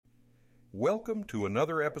Welcome to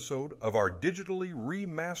another episode of our digitally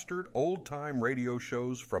remastered old-time radio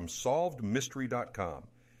shows from SolvedMystery.com.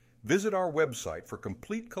 Visit our website for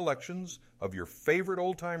complete collections of your favorite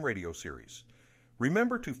old-time radio series.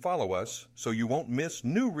 Remember to follow us so you won't miss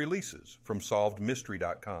new releases from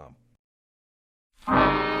SolvedMystery.com.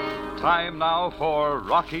 Time now for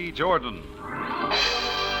Rocky Jordan.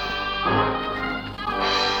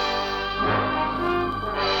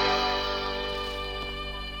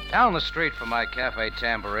 Down the street from my Cafe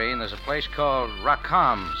Tambourine, there's a place called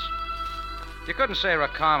Rakam's. You couldn't say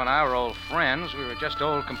Rakam and I were old friends. We were just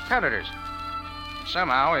old competitors.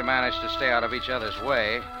 Somehow we managed to stay out of each other's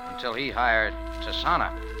way until he hired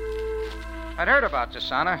Tasana. I'd heard about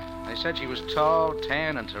Tasana. They said she was tall,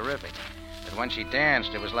 tan, and terrific. That when she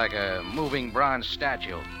danced, it was like a moving bronze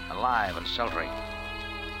statue, alive and sultry.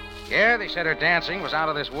 Yeah, they said her dancing was out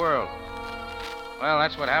of this world. Well,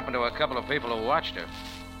 that's what happened to a couple of people who watched her.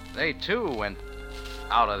 They, too, went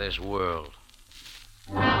out of this world.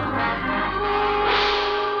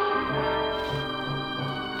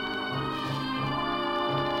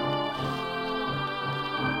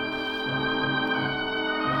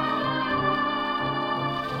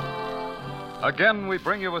 Again, we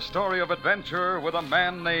bring you a story of adventure with a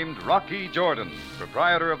man named Rocky Jordan,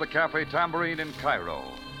 proprietor of the Cafe Tambourine in Cairo.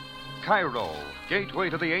 Cairo, gateway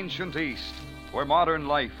to the ancient East, where modern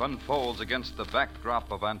life unfolds against the backdrop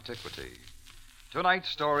of antiquity. Tonight's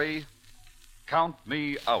story, Count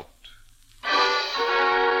Me Out.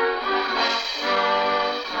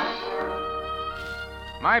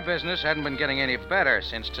 My business hadn't been getting any better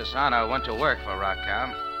since Tasana went to work for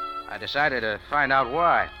Rakam. I decided to find out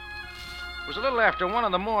why. It was a little after 1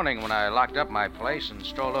 in the morning when I locked up my place and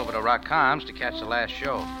strolled over to Rakam's to catch the last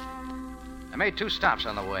show. I made 2 stops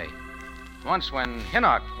on the way. Once when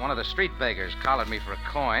Hinnock, one of the street beggars, collared me for a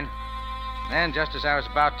coin. Then, just as I was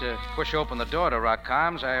about to push open the door to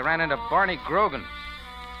Rakam's, I ran into Barney Grogan.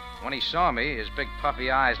 When he saw me, his big puffy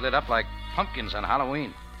eyes lit up like pumpkins on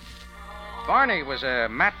Halloween. Barney was a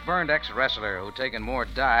mat-burned ex-wrestler who'd taken more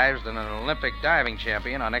dives than an Olympic diving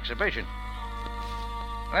champion on exhibition.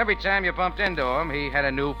 Every time you bumped into him, he had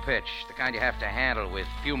a new pitch, the kind you have to handle with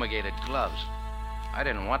fumigated gloves. I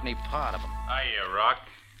didn't want any part of him. Hiya, Rock.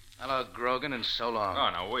 Hello, Grogan, and so long.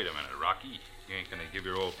 Oh, now, wait a minute, Rocky. You ain't gonna give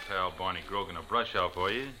your old pal Barney Grogan a brush off,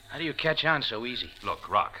 are you? How do you catch on so easy? Look,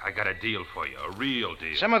 Rock, I got a deal for you, a real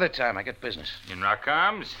deal. Some other time, I got business. In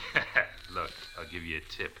Rakam's? Look, I'll give you a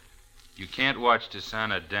tip. You can't watch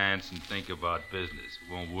Tasana dance and think about business.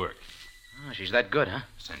 It won't work. Oh, she's that good, huh?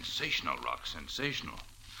 Sensational, Rock, sensational.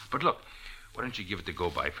 But look, why don't you give it the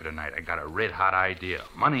go-by for tonight? I got a red-hot idea.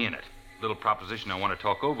 Money in it. Little proposition I want to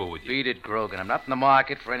talk over with you. Beat it, Grogan. I'm not in the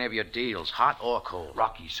market for any of your deals, hot or cold.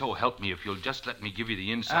 Rocky, so help me if you'll just let me give you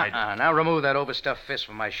the inside... Now remove that overstuffed fist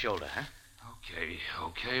from my shoulder, huh?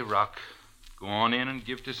 Okay, Rock. Go on in and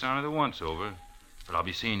give Tasana the once-over. But I'll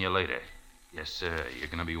be seeing you later. Yes, sir. You're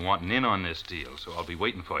going to be wanting in on this deal, so I'll be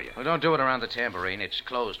waiting for you. Well, don't do it around the tambourine. It's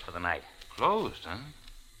closed for the night. Closed, huh?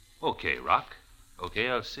 Okay, Rock. Okay,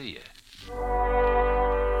 I'll see you.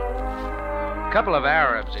 A couple of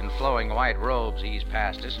Arabs in flowing white robes eased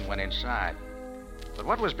past us and went inside. But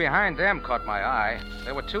what was behind them caught my eye.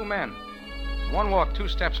 There were 2 men. One walked 2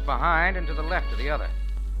 steps behind and to the left of the other.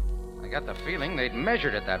 I got the feeling they'd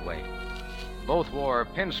measured it that way. Both wore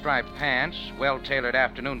pinstripe pants, well-tailored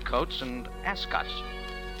afternoon coats, and ascots.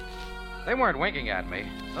 They weren't winking at me.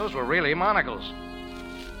 Those were really monocles.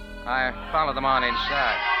 I followed them on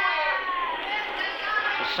inside.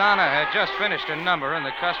 Tasana had just finished her number, and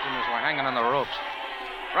the customers were hanging on the ropes.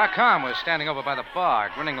 Rakam was standing over by the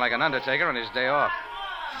bar, grinning like an undertaker on his day off.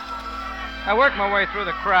 I worked my way through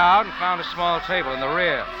the crowd and found a small table in the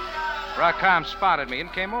rear. Rakam spotted me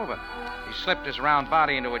and came over. He slipped his round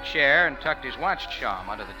body into a chair and tucked his watch charm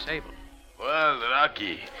under the table. Well,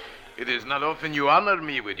 Rocky, it is not often you honor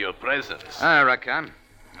me with your presence. Rakam,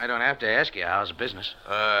 I don't have to ask you how's business.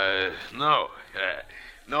 No.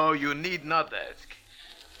 No, you need not ask.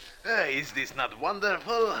 Is this not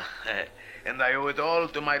wonderful? And I owe it all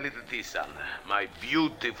to my little Tisana, my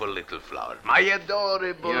beautiful little flower, my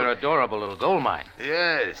adorable... Your adorable little gold mine.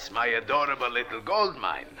 Yes, my adorable little gold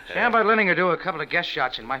mine. How about letting her do a couple of guest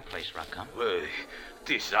shots in my place, Rakam?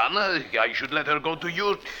 Tisana, I should let her go to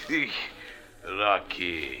you.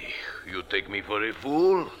 Rocky, you take me for a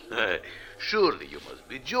fool? Surely you must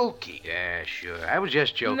be joking. Yeah, sure. I was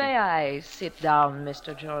just joking. May I sit down,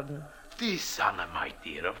 Mr. Jordan? Tisana, my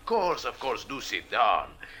dear, of course, do sit down.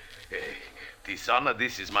 Tisana,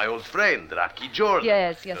 this is my old friend, Rocky Jordan.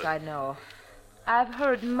 Yes, I know. I've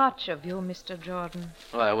heard much of you, Mr. Jordan.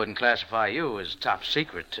 Well, I wouldn't classify you as top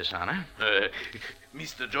secret, Tisana.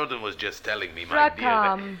 Mr. Jordan was just telling me, my dear...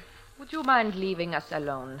 Rackham, would you mind leaving us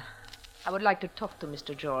alone? I would like to talk to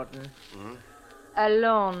Mr. Jordan.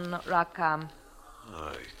 Alone, Rackham.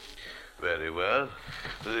 Very well.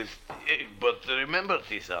 But remember,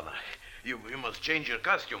 Tisana, you must change your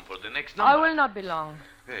costume for the next number. I will not be long.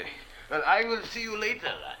 Hey, well, I will see you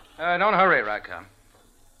later. Don't hurry, Rackham.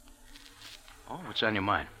 Oh, what's on your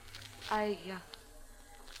mind? I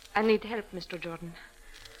need help, Mr. Jordan.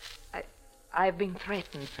 I've been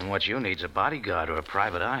threatened. And what you need's a bodyguard or a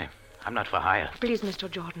private eye. I'm not for hire. Please,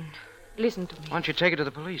 Mr. Jordan, listen to me. Why don't you take it to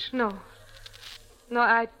the police? No,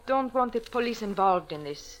 I don't want the police involved in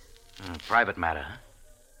this. Private matter, huh?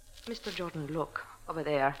 Mr. Jordan, look, over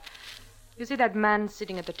there. You see that man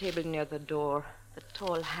sitting at the table near the door? The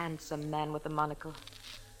tall, handsome man with the monocle.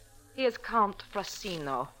 He is Count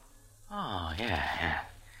Frasino. Oh, yeah.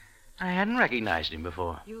 I hadn't recognized him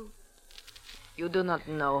before. You do not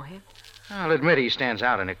know him? I'll admit he stands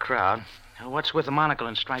out in a crowd. What's with the monocle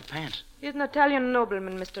and striped pants? He's an Italian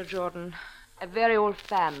nobleman, Mr. Jordan. A very old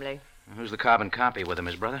family. Who's the carbon copy with him,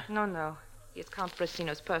 his brother? No. He is Count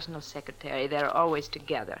Frasino's personal secretary. They're always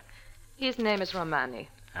together. His name is Romani.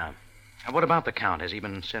 What about the Count? Has he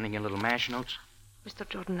been sending you little mash notes? Mr.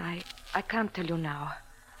 Jordan, I can't tell you now.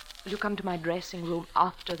 Will you come to my dressing room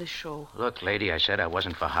after the show? Look, lady, I said I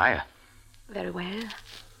wasn't for hire. Very well.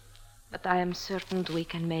 But I am certain we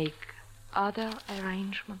can make other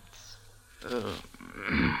arrangements.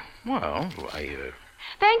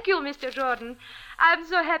 Thank you, Mr. Jordan. I'm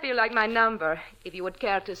so happy you like my number. If you would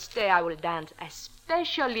care to stay, I will dance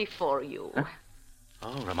especially for you. Huh?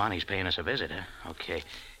 Oh, Romani's paying us a visit, huh? Okay.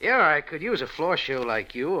 Yeah, I could use a floor show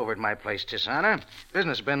like you over at my place, Tisana.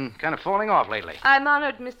 Business has been kind of falling off lately. I'm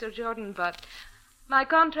honored, Mr. Jordan, but my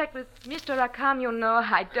contract with Mr. Rackham, you know,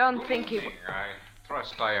 I don't think he... I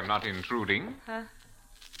trust I am not intruding. Huh?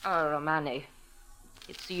 Oh, Romani,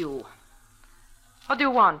 it's you. What do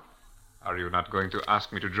you want? Are you not going to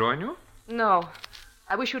ask me to join you? No.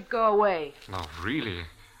 I wish you'd go away. No, really.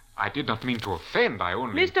 I did not mean to offend. I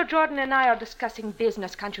only... Mr. Jordan and I are discussing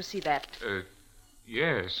business. Can't you see that?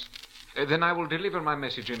 Yes. Then I will deliver my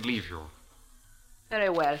message and leave you. Very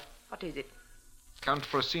well. What is it? Count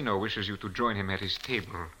Frasino wishes you to join him at his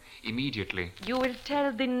table immediately. You will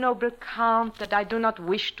tell the noble Count that I do not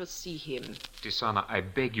wish to see him. Tisana, I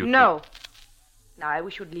beg you No. Now, I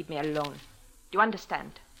wish you'd leave me alone. Do you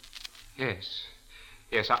understand? Yes.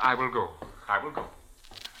 Yes, I will go. I will go.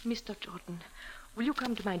 Mr. Jordan, will you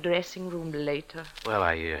come to my dressing room later? Well,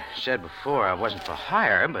 I said before I wasn't for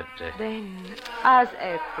hire, but... Then, as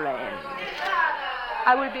a friend,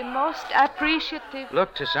 I will be most appreciative.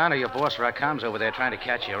 Look, Tisana, your boss Rackham's over there trying to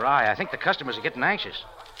catch your eye. I think the customers are getting anxious.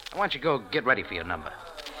 Why don't you go get ready for your number?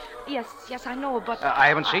 Yes, I know, but... I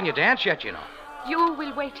haven't seen you dance yet, you know. You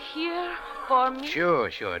will wait here for me? Sure.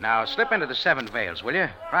 Now, slip into the Seven Veils, will you?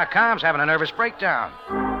 Rackham's having a nervous breakdown.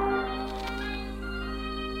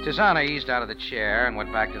 Tisana eased out of the chair and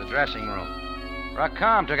went back to the dressing room.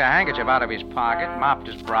 Rackham took a handkerchief out of his pocket, mopped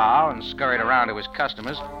his brow, and scurried around to his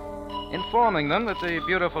customers, informing them that the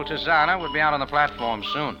beautiful Tisana would be out on the platform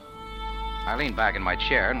soon. I leaned back in my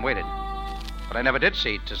chair and waited. But I never did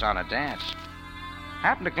see Tisana dance.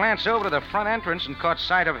 Happened to glance over to the front entrance and caught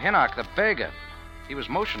sight of Hinnock, the beggar. He was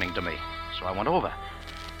motioning to me, so I went over.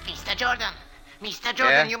 Mr. Jordan,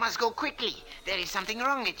 Yeah? you must go quickly. There is something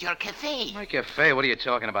wrong at your cafe. My cafe? What are you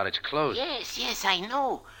talking about? It's closed. Yes, I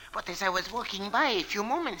know. But as I was walking by a few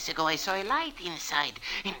moments ago, I saw a light inside,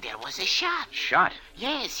 and there was a shot. Shot?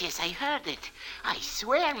 Yes, I heard it. I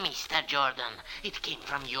swear, Mr. Jordan, it came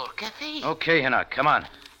from your cafe. Okay, Hinnock, come on.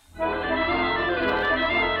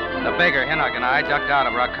 The beggar, Hinnock, and I ducked out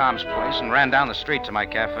of Rackham's place and ran down the street to my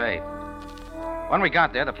cafe. When we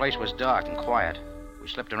got there, the place was dark and quiet. We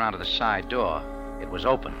slipped around to the side door. It was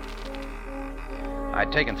open.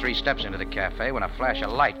 I'd taken 3 steps into the cafe when a flash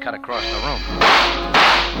of light cut across the room.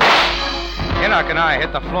 Hinnock and I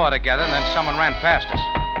hit the floor together, and then someone ran past us.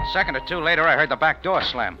 A second or two later, I heard the back door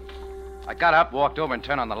slam. I got up, walked over, and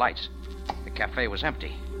turned on the lights. The cafe was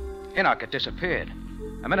empty. Hinnock had disappeared.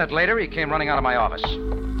 A minute later, he came running out of my office.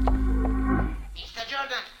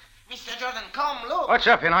 Mr. Jordan, come, look. What's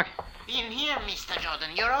up, Hinnock? In here, Mr.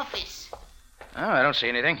 Jordan, your office. Oh, I don't see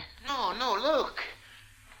anything. No, look.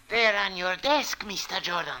 There on your desk, Mr.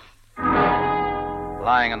 Jordan.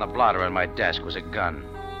 Lying on the blotter on my desk was a gun.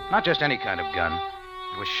 Not just any kind of gun.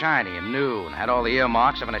 It was shiny and new and had all the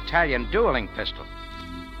earmarks of an Italian dueling pistol.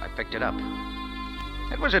 I picked it up.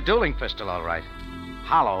 It was a dueling pistol, all right.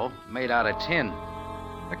 Hollow, made out of tin.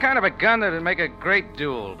 The kind of a gun that would make a great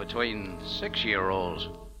duel between 6-year-olds.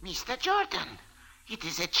 Mr. Jordan, It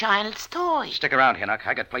is a child's toy. Stick around, Hinnock.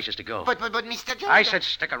 I got places to go. But, Mr. Jordan... I said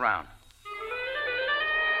stick around.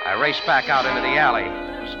 I raced back out into the alley.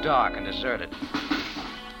 It was dark and deserted.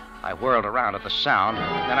 I whirled around at the sound,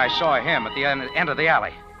 and then I saw him at the end of the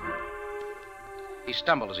alley. He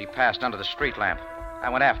stumbled as he passed under the street lamp. I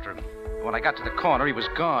went after him. When I got to the corner, he was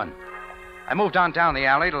gone. I moved on down the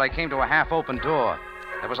alley till I came to a half-open door.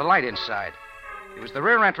 There was a light inside. It was the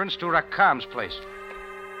rear entrance to Rakam's place.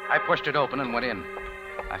 I pushed it open and went in.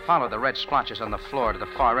 I followed the red splotches on the floor to the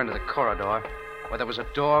far end of the corridor, where there was a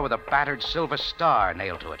door with a battered silver star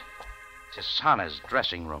nailed to it. Tisana's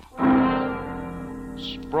dressing room.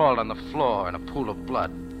 Sprawled on the floor in a pool of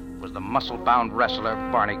blood was the muscle-bound wrestler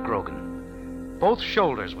Barney Grogan. Both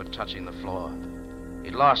shoulders were touching the floor.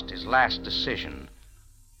 He'd lost his last decision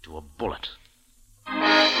to a bullet.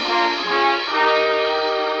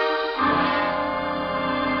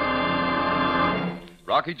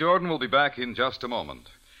 Rocky Jordan will be back in just a moment.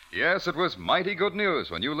 Yes, it was mighty good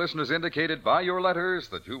news when you listeners indicated by your letters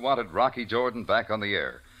that you wanted Rocky Jordan back on the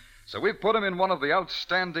air. So we've put him in one of the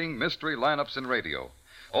outstanding mystery lineups in radio.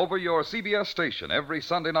 Over your CBS station every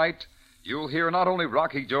Sunday night, you'll hear not only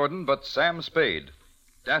Rocky Jordan, but Sam Spade,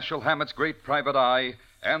 Dashiell Hammett's Great Private Eye,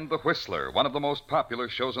 and The Whistler, one of the most popular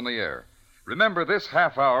shows on the air. Remember, this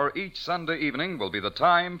half hour each Sunday evening will be the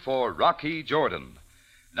time for Rocky Jordan.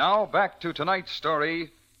 Now, back to tonight's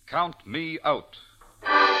story, Count Me Out.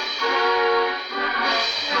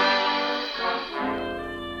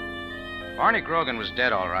 Barney Grogan was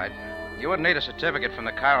dead, all right. You wouldn't need a certificate from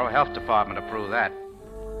the Cairo Health Department to prove that.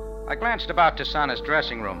 I glanced about Tisana's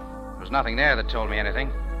dressing room. There was nothing there that told me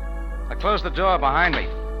anything. I closed the door behind me.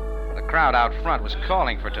 The crowd out front was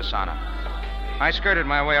calling for Tisana. I skirted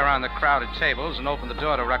my way around the crowded tables and opened the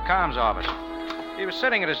door to Rakam's office. He was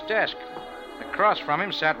sitting at his desk. Across from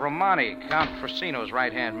him sat Romani, Count Frosino's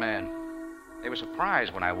right-hand man. They were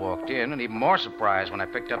surprised when I walked in, and even more surprised when I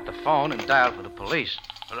picked up the phone and dialed for the police.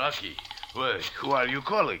 Rocky, who are you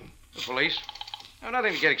calling? The police? No,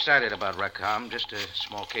 nothing to get excited about, Rakam. Just a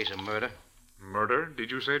small case of murder. Murder,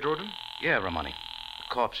 did you say, Jordan? Yeah, Romani.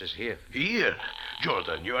 The corpse is here. Here?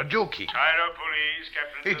 Jordan, you are joking. Cairo Police,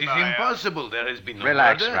 Captain It is Sabaya. impossible. There has been no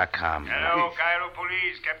Relax, murder. Rakam. Hello, Cairo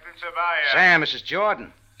Police, Captain Sabaya. Sam, this is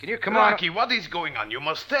Jordan. Can you come Rocky, what is going on? You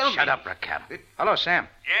must tell me. Shut up, Rakam. Hello, Sam.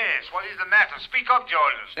 Yes, what is the matter? Speak up,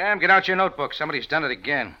 Jordan. Sam, get out your notebook. Somebody's done it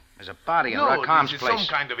again. There's a body in No, Rakam's this is place.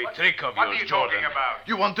 some kind of a trick of What yours, are you Jordan. talking about?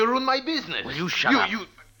 You want to ruin my business. Will you shut up? Jordan,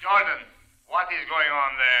 what is going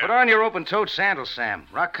on there? Put on your open-toed sandals, Sam.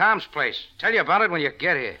 Rakam's place. Tell you about it when you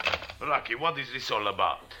get here. Rocky, what is this all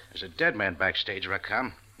about? There's a dead man backstage,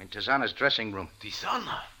 Rakam. In Tisana's dressing room.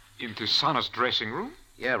 Tisana? In Tisana's dressing room?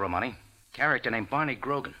 Yeah, Romani. Character named Barney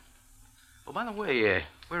Grogan. Oh, by the way,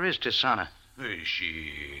 where is Tisana?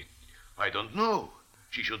 I don't know.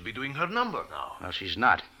 She should be doing her number now. Well, she's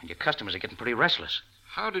not. And your customers are getting pretty restless.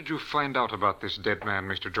 How did you find out about this dead man,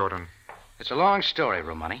 Mr. Jordan? It's a long story,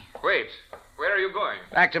 Romani. Wait, where are you going?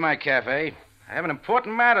 Back to my cafe. I have an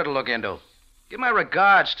important matter to look into. Give my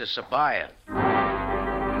regards to Sabaya.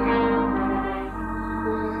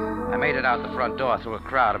 I made it out the front door through a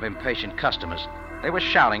crowd of impatient customers. They were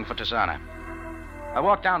shouting for Tisana. I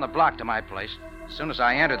walked down the block to my place. As soon as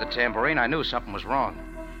I entered the Tambourine, I knew something was wrong.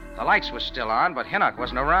 The lights were still on, but Hinnock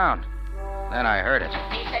wasn't around. Then I heard it.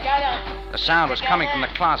 The sound was coming from the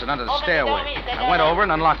closet under the stairway. I went over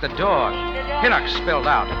and unlocked the door. Hinnock spilled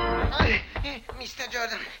out. Mr.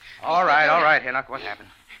 Jordan. All right, Hinnock. What happened?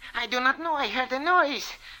 I do not know. I heard a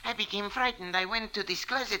noise. I became frightened. I went to this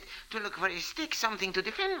closet to look for a stick, something to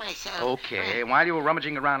defend myself. Okay. While you were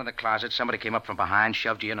rummaging around in the closet, somebody came up from behind,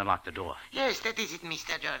 shoved you in, and locked the door. Yes, that is it,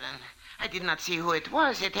 Mr. Jordan. I did not see who it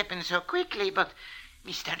was. It happened so quickly, but,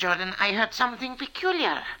 Mr. Jordan, I heard something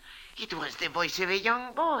peculiar. It was the voice of a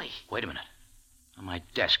young boy. Wait a minute. On my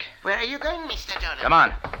desk. Where are you going, Mr. Jordan? Come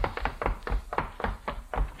on.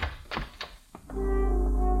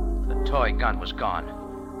 The toy gun was gone.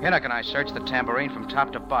 Hinnock and I searched the Tambourine from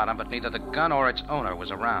top to bottom, but neither the gun or its owner was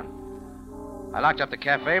around. I locked up the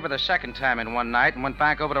cafe for the second time in one night and went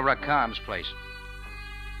back over to Rakam's place.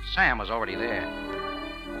 Sam was already there.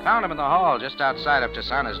 Found him in the hall just outside of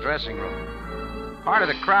Tisana's dressing room. Part of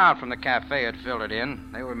the crowd from the cafe had filtered in.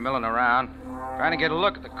 They were milling around, trying to get a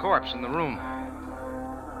look at the corpse in the room.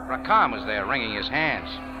 Rakam was there, wringing his hands.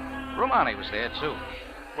 Romani was there, too.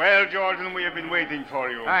 Well, Jordan, we have been waiting for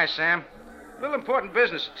you. Hi, Sam. A little important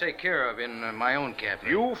business to take care of in my own cafe.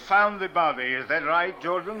 You found the body, is that right,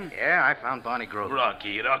 Jordan? Yeah, I found Barney Grogan.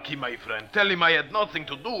 Rocky, my friend. Tell him I had nothing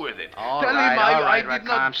to do with it. All Tell right, him I did Rakam.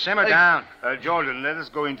 not... Simmer down. Jordan, let us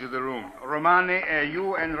go into the room. Romani,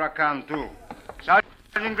 you and Rakam, too.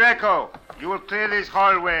 Sergeant Greco, You will clear this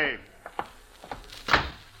hallway.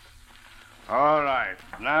 All right.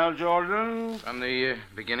 Now, Jordan. From the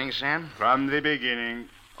beginning, Sam? From the beginning.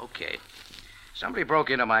 Okay. Somebody broke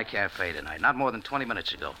into my cafe tonight, not more than 20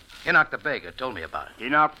 minutes ago. Enoch the baker told me about it.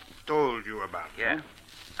 Enoch told you about it. Yeah.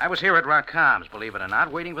 I was here at Rakam's, believe it or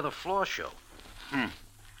not, waiting for the floor show.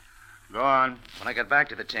 Go on. When I got back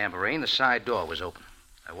to the tambourine, the side door was open.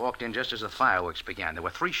 I walked in just as the fireworks began. There were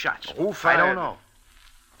 3 shots. Who fired? I don't know.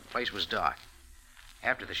 The place was dark.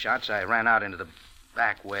 After the shots, I ran out into the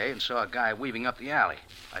back way and saw a guy weaving up the alley.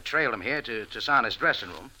 I trailed him here to Tasana's dressing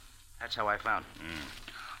room. That's how I found him.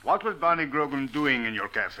 What was Barney Grogan doing in your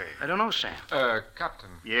cafe? I don't know, Sam. Captain.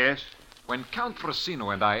 Yes? When Count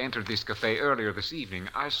Frosino and I entered this cafe earlier this evening,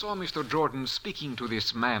 I saw Mr. Jordan speaking to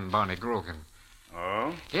this man, Barney Grogan.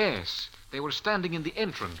 Oh? Yes, they were standing in the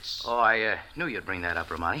entrance. Oh, I knew you'd bring that up,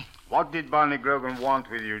 Romani. What did Barney Grogan want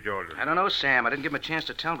with you, Jordan? I don't know, Sam. I didn't give him a chance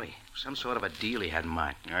to tell me. Some sort of a deal he had in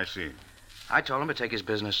mind. I see. I told him to take his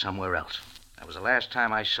business somewhere else. That was the last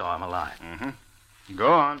time I saw him alive. Mm-hmm.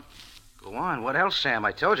 Go on. Go on. What else, Sam?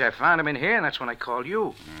 I told you I found him in here, and that's when I called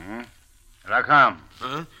you. Mm-hmm. Rakam.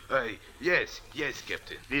 Huh? Yes,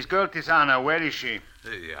 Captain. This girl Tisana, where is she?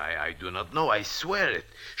 I do not know. I swear it.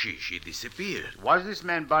 She disappeared. Was this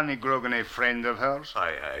man Barney Grogan a friend of hers?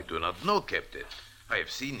 I do not know, Captain. I have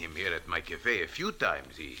seen him here at my cafe a few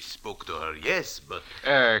times. He spoke to her, yes, but...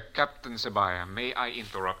 Captain Sebaya, may I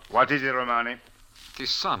interrupt? What is it, Romani?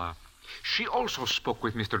 Tisana. She also spoke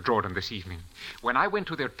with Mr. Jordan this evening. When I went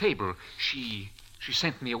to their table, she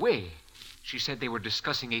sent me away. She said they were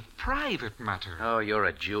discussing a private matter. Oh, you're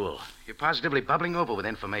a jewel. You're positively bubbling over with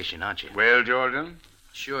information, aren't you? Well, Jordan?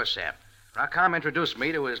 Sure, Sam. Rakam introduced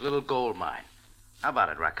me to his little gold mine. How about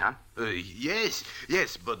it, Rakam? Yes,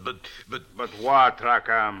 but... But what,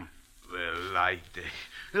 Rakam? Well,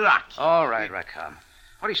 Rocky. All right, Rakam.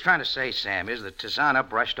 What he's trying to say, Sam, is that Tisana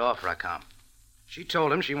brushed off Rakam. She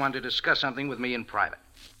told him she wanted to discuss something with me in private.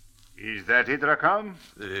 Is that it, Rakam?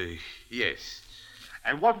 Yes.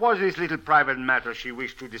 And what was this little private matter she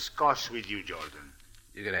wished to discuss with you, Jordan?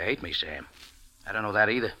 You're going to hate me, Sam. I don't know that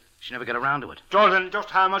either. She never got around to it. Jordan, just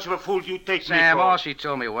how much of a fool do you take me for? Sam, all she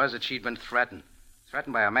told me was that she'd been threatened.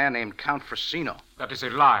 Threatened by a man named Count Frosino. That is a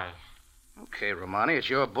lie. Okay, Romani, it's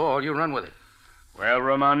your ball. You run with it. Well,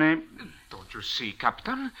 Romani? Don't you see,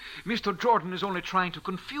 Captain? Mr. Jordan is only trying to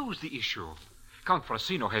confuse the issue. Count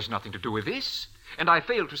Frosino has nothing to do with this, and I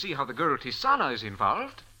fail to see how the girl Tisana is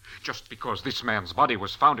involved. Just because this man's body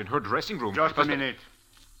was found in her dressing room... Just a minute.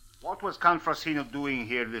 What was Count Frosino doing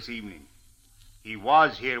here this evening? He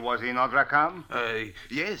was here, was he not, Rakam?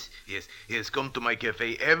 Yes. He has come to my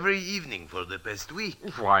cafe every evening for the past week.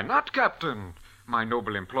 Why not, Captain? My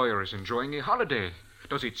noble employer is enjoying a holiday.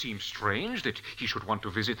 Does it seem strange that he should want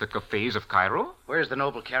to visit the cafes of Cairo? Where's the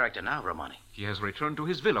noble character now, Romani? He has returned to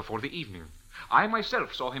his villa for the evening. I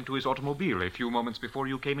myself saw him to his automobile a few moments before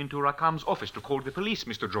you came into Rakam's office to call the police,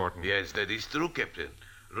 Mr. Jordan. Yes, that is true, Captain.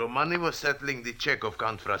 Romani was settling the check of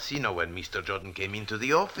Count Frosino when Mr. Jordan came into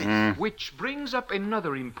the office. Which brings up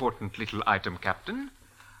another important little item, Captain.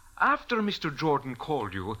 After Mr. Jordan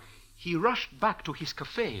called you, he rushed back to his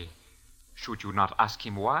cafe. Should you not ask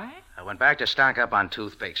him why? I went back to stock up on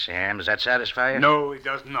toothpicks, Sam. Does that satisfy you? No, it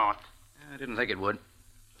does not. I didn't think it would.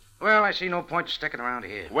 Well, I see no point sticking around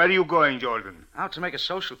here. Where are you going, Jordan? Out to make a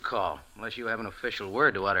social call, unless you have an official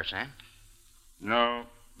word to utter, Sam. No.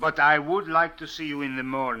 But I would like to see you in the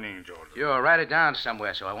morning, Jordan. You'll write it down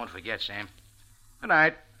somewhere so I won't forget, Sam. Good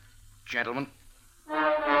night, gentlemen.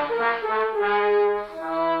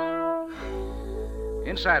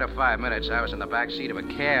 Inside of 5 minutes, I was in the back seat of a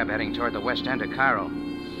cab heading toward the west end of Cairo.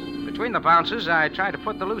 Between the bouncers, I tried to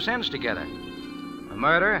put the loose ends together. A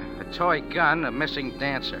murder, a toy gun, a missing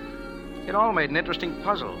dancer. It all made an interesting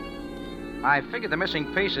puzzle. I figured the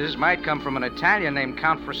missing pieces might come from an Italian named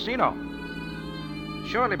Count Frosino.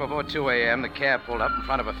 Shortly before 2 a.m., the cab pulled up in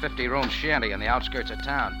front of a 50-room shanty on the outskirts of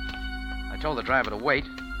town. I told the driver to wait,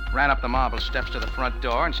 ran up the marble steps to the front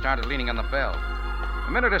door, and started leaning on the bell.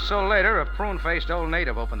 A minute or so later, a prune-faced old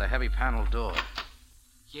native opened the heavy panel door.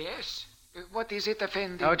 Yes? What is it,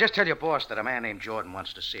 Effendi? Oh, just tell your boss that a man named Jordan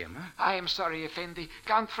wants to see him, huh? I am sorry, Effendi.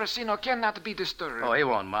 Count Frosino cannot be disturbed. Oh, he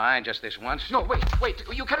won't mind, just this once. No, wait.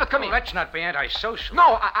 You cannot come in. Let's not be antisocial.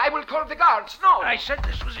 No, I will call the guards. No. I said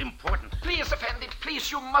this was important. Please, Effendi, please,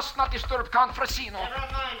 you must not disturb Count Frosino. Never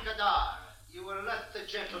mind, Gadar. You will let the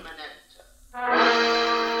gentleman enter.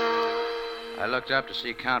 I looked up to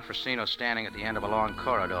see Count Frosino standing at the end of a long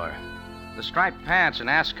corridor. The striped pants and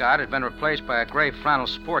ascot had been replaced by a gray flannel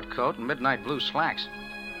sport coat and midnight blue slacks.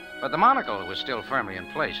 But the monocle was still firmly in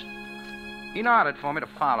place. He nodded for me to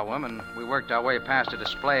follow him, and we worked our way past a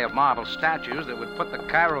display of marble statues that would put the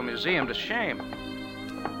Cairo Museum to shame.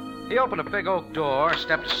 He opened a big oak door,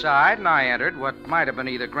 stepped aside, and I entered what might have been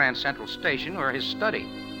either Grand Central Station or his study.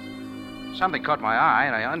 Something caught my eye,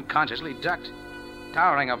 and I unconsciously ducked.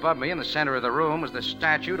 Towering above me in the center of the room was the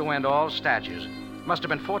statue to end all statues. It must have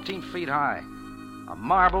been 14 feet high. A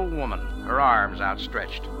marble woman, her arms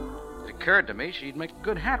outstretched. It occurred to me she'd make a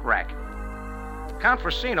good hat rack. Count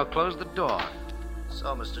Frosino closed the door.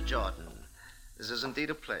 So, Mr. Jordan, this is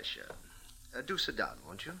indeed a pleasure. Do sit down,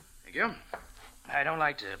 won't you? Thank you. I don't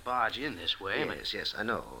like to barge in this way, Yes, yes, I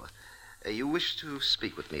know. You wish to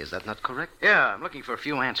speak with me, is that not correct? Yeah, I'm looking for a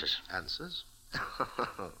few answers. Answers?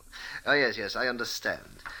 Oh, yes, I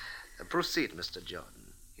understand. Proceed, Mr.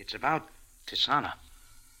 Jordan. It's about Tisana.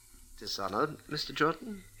 Tisana, Mr.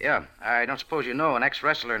 Jordan? Yeah, I don't suppose you know an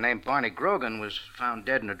ex-wrestler named Barney Grogan was found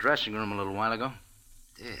dead in a dressing room a little while ago.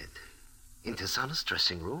 Dead? In Tisana's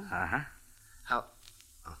dressing room? Uh-huh. How...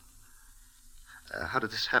 how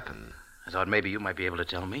did this happen? I thought maybe you might be able to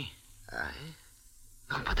tell me.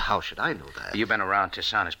 Oh, but how should I know that? You've been around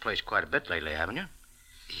Tisana's place quite a bit lately, haven't you?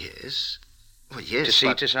 Yes. Well, yes, To see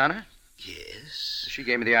Tisana? Yes. She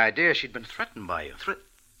gave me the idea she'd been threatened by you.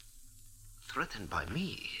 Threatened by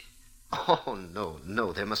me? Oh,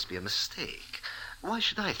 no, there must be a mistake. Why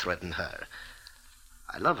should I threaten her?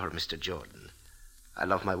 I love her, Mr. Jordan. I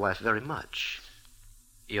love my wife very much.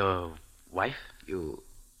 Your wife? You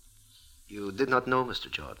did not know,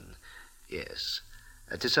 Mr. Jordan. Yes.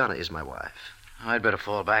 Tisana is my wife. I'd better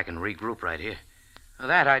fall back and regroup right here.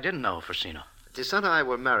 That I didn't know, Frosino. Tisana and I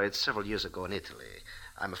were married several years ago in Italy.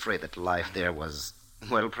 I'm afraid that life there was...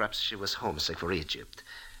 Well, perhaps she was homesick for Egypt.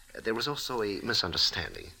 There was also a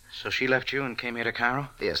misunderstanding. So she left you and came here to Cairo?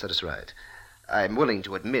 Yes, that is right. I'm willing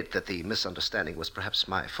to admit that the misunderstanding was perhaps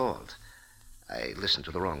my fault. I listened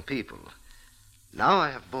to the wrong people. Now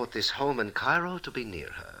I have bought this home in Cairo to be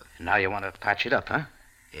near her. And now you want to patch it up, huh?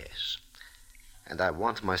 Yes. And I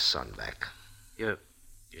want my son back. Your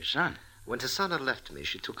son? When Tisana left me,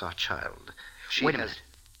 she took our child. Wait a minute.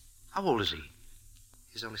 How old is he?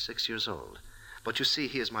 He's only 6 years old. But you see,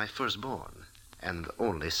 he is my firstborn and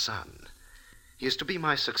only son. He is to be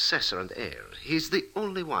my successor and heir. He's the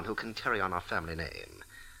only one who can carry on our family name.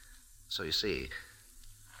 So you see,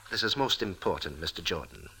 this is most important, Mr.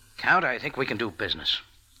 Jordan. Count, I think we can do business.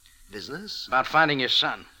 Business? About finding your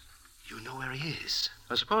son. You know where he is.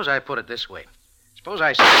 Well, suppose I put it this way. Suppose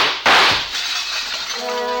I say...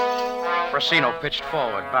 Frosino pitched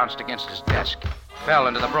forward, bounced against his desk, fell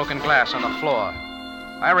into the broken glass on the floor.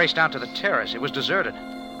 I raced out to the terrace. It was deserted,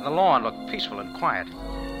 and the lawn looked peaceful and quiet.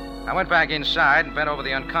 I went back inside and bent over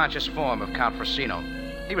the unconscious form of Count Frosino.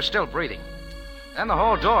 He was still breathing. Then the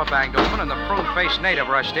whole door banged open, and the prune-faced native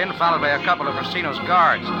rushed in, followed by a couple of Frosino's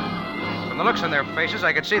guards. From the looks on their faces,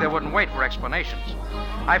 I could see they wouldn't wait for explanations.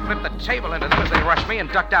 I flipped the table into them as they rushed me and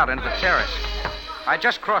ducked out into the terrace. I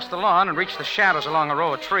just crossed the lawn and reached the shadows along a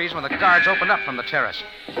row of trees when the guards opened up from the terrace.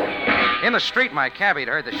 In the street, my cabbie had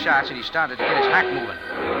heard the shots, and he started to get his hack moving.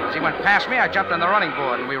 As he went past me, I jumped on the running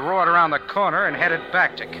board, and we roared around the corner and headed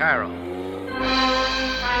back to Cairo.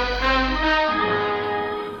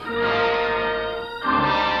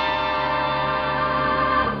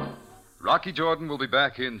 Rocky Jordan will be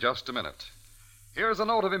back in just a minute. Here's a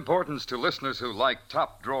note of importance to listeners who like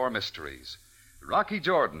top-drawer mysteries. Rocky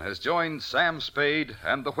Jordan has joined Sam Spade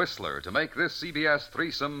and the Whistler to make this CBS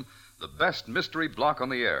threesome the best mystery block on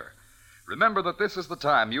the air. Remember that this is the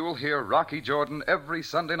time you'll hear Rocky Jordan every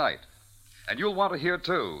Sunday night. And you'll want to hear,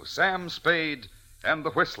 too, Sam Spade and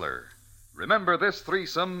the Whistler. Remember this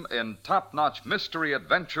threesome in top-notch mystery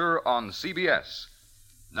adventure on CBS.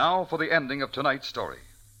 Now for the ending of tonight's story.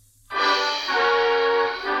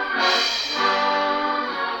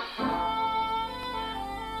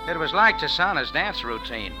 It was like Tisana's dance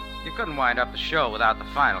routine. You couldn't wind up the show without the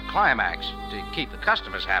final climax to keep the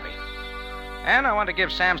customers happy. And I wanted to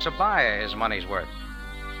give Sam Sabaya his money's worth.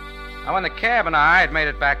 Now, when the cab and I had made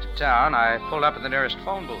it back to town, I pulled up at the nearest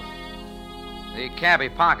phone booth. The cabbie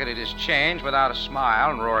pocketed his change without a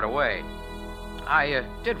smile and roared away. I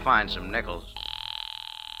did find some nickels.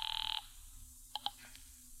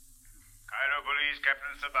 Cairo Police,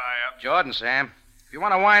 Captain Sabaya. Jordan, Sam. If you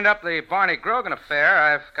want to wind up the Barney Grogan affair,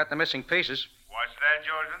 I've got the missing pieces. What's that,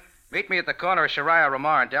 Jordan? Meet me at the corner of Shariah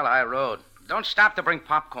Ramar and Delhi Road. Don't stop to bring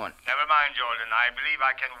popcorn. Never mind, Jordan. I believe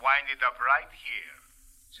I can wind it up right here.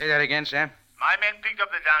 Say that again, Sam. My men picked up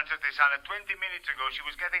the dancer Tisana 20 minutes ago. She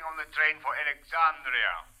was getting on the train for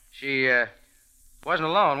Alexandria. She, wasn't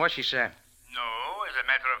alone, was she, Sam? No, as a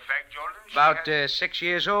matter of fact, Jordan, she About had... 6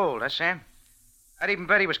 years old, huh, Sam? I'd even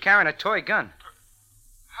bet he was carrying a toy gun.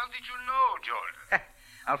 How did you know,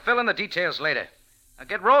 I'll fill in the details later. Now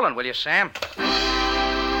get rolling, will you, Sam?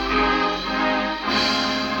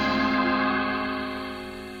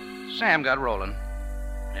 Sam got rolling.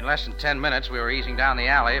 In less than 10 minutes, we were easing down the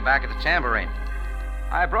alley back at the Tambourine.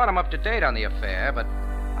 I brought him up to date on the affair, but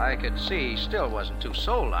I could see he still wasn't too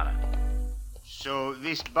sold on it. So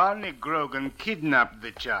this Barney Grogan kidnapped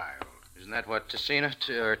the child? Isn't that what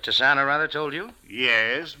Tisana rather, told you?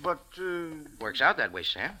 Yes, but... Works out that way,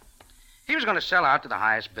 Sam. He was going to sell out to the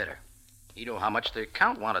highest bidder. He knew how much the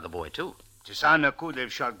Count wanted the boy, too. Tisana could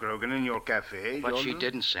have shot Grogan in your cafe, But Jordan. she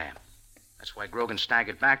didn't, Sam. That's why Grogan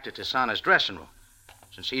staggered back to Tisana's dressing room.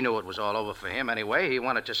 Since he knew it was all over for him anyway, he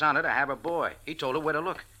wanted Tisana to have her boy. He told her where to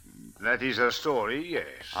look. That is her story,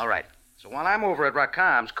 yes. All right. So while I'm over at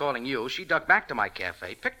Rakam's calling you, she ducked back to my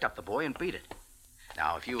cafe, picked up the boy, and beat it.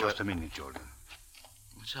 Now, if you... Just a minute, Jordan.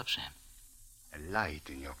 What's up, Sam? A light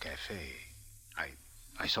in your cafe.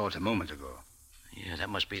 I saw it a moment ago. Yeah, that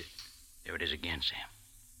must be it. There it is again, Sam.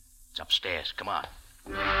 It's upstairs. Come on.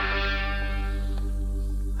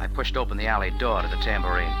 I pushed open the alley door to the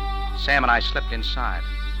Tambourine. Sam and I slipped inside.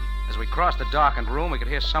 As we crossed the darkened room, we could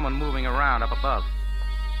hear someone moving around up above,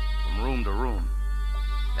 from room to room.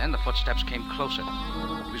 Then the footsteps came closer.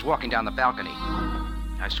 He was walking down the balcony.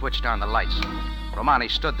 I switched on the lights. Romani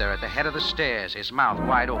stood there at the head of the stairs, his mouth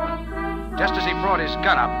wide open. Just as he brought his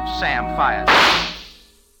gun up, Sam fired.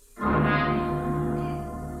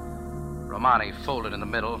 Romani folded in the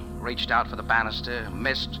middle, reached out for the banister,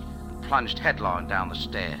 missed, and plunged headlong down the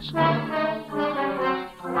stairs.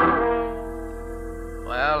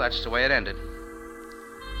 Well, that's the way it ended.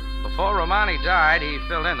 Before Romani died, he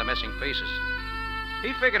filled in the missing pieces.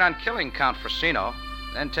 He figured on killing Count Frasino,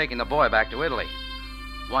 then taking the boy back to Italy.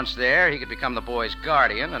 Once there, he could become the boy's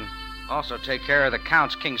guardian and also take care of the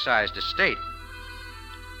Count's king-sized estate.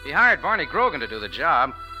 He hired Barney Grogan to do the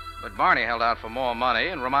job, but Barney held out for more money,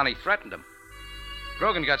 and Romani threatened him.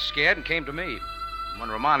 Grogan got scared and came to me. When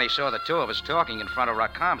Romani saw the two of us talking in front of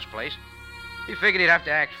Rakam's place, he figured he'd have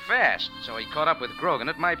to act fast, so he caught up with Grogan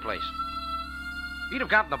at my place. He'd have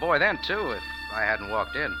gotten the boy then, too, if I hadn't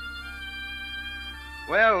walked in.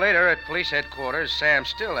 Well, later at police headquarters, Sam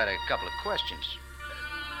still had a couple of questions.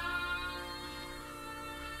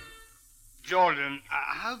 Jordan,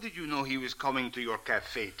 how did you know he was coming to your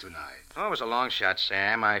cafe tonight? Oh, it was a long shot,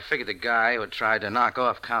 Sam. I figured the guy who had tried to knock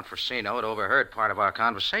off Count Frasino had overheard part of our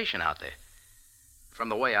conversation out there. From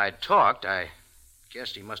the way I'd talked, I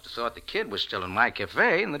guessed he must have thought the kid was still in my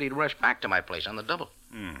cafe and that he'd rush back to my place on the double.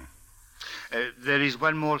 There is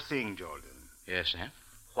one more thing, Jordan. Yes, Sam?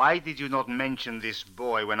 Why did you not mention this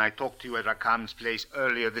boy when I talked to you at Rakam's place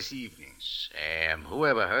earlier this evening? Sam, who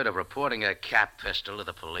ever heard of reporting a cap pistol to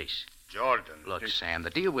the police? Jordan. Look, Sam, the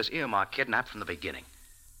deal was earmarked kidnap from the beginning.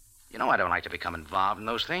 You know I don't like to become involved in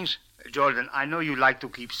those things. Jordan, I know you like to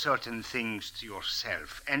keep certain things to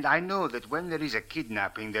yourself, and I know that when there is a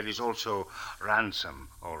kidnapping, there is also ransom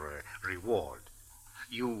or a reward.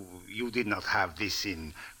 You did not have this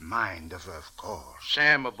in mind, of course.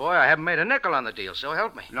 Sam, my boy, I haven't made a nickel on the deal, so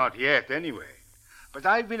help me. Not yet, anyway. But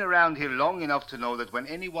I've been around here long enough to know that when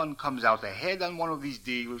anyone comes out ahead on one of these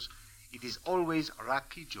deals, it is always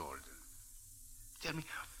Rocky Jordan. Tell me,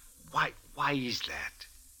 why is that?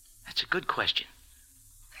 That's a good question.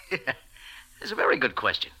 It's a very good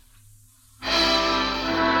question.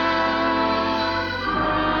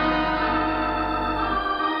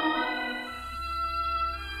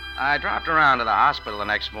 I dropped around to the hospital the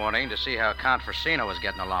next morning to see how Count Frasino was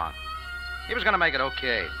getting along. He was going to make it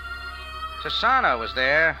okay. Tisana was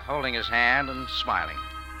there, holding his hand and smiling.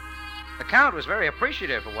 The Count was very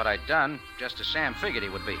appreciative of what I'd done, just as Sam figured he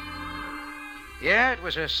would be. Yeah, it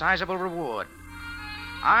was a sizable reward.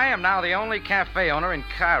 I am now the only cafe owner in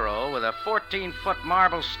Cairo with a 14-foot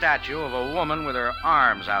marble statue of a woman with her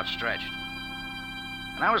arms outstretched.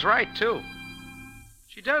 And I was right, too.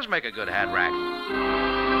 She does make a good hat rack.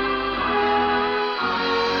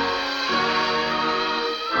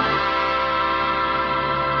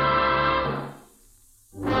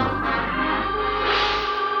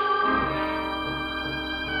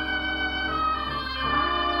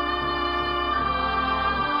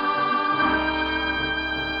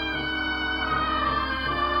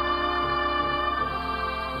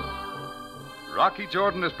 Rocky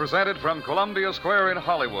Jordan is presented from Columbia Square in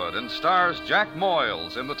Hollywood and stars Jack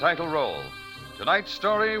Moyles in the title role. Tonight's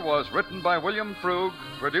story was written by William Frug,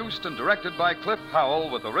 produced and directed by Cliff Howell,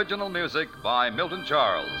 with original music by Milton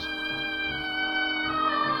Charles.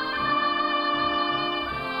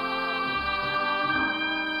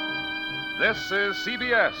 This is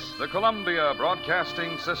CBS, the Columbia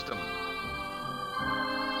Broadcasting System.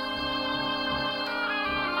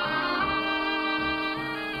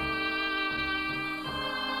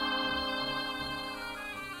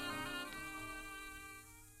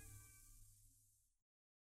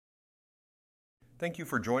 Thank you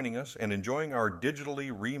for joining us and enjoying our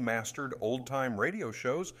digitally remastered old-time radio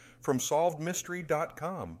shows from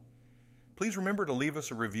SolvedMystery.com. Please remember to leave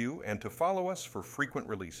us a review and to follow us for frequent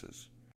releases.